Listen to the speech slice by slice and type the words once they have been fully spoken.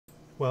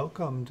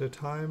Welcome to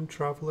Time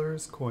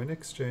Traveler's Coin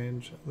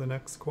Exchange. The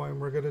next coin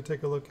we're going to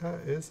take a look at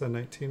is a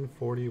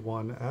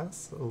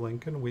 1941S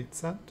Lincoln Wheat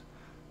Cent.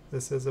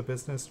 This is a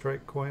business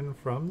strike coin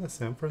from the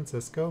San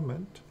Francisco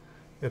Mint.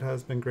 It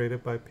has been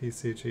graded by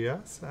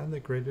PCGS and they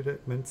graded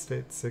it Mint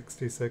State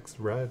 66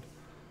 red.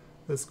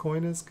 This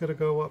coin is going to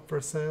go up for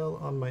sale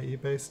on my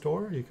eBay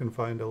store. You can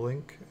find a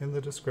link in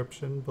the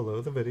description below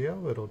the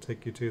video. It'll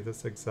take you to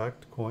this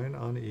exact coin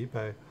on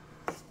eBay.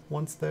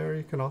 Once there,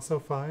 you can also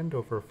find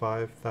over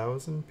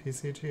 5,000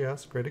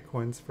 PCGS graded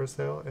coins for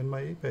sale in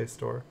my eBay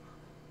store.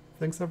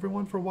 Thanks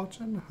everyone for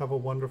watching, have a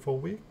wonderful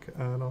week,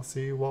 and I'll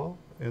see you all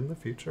in the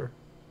future.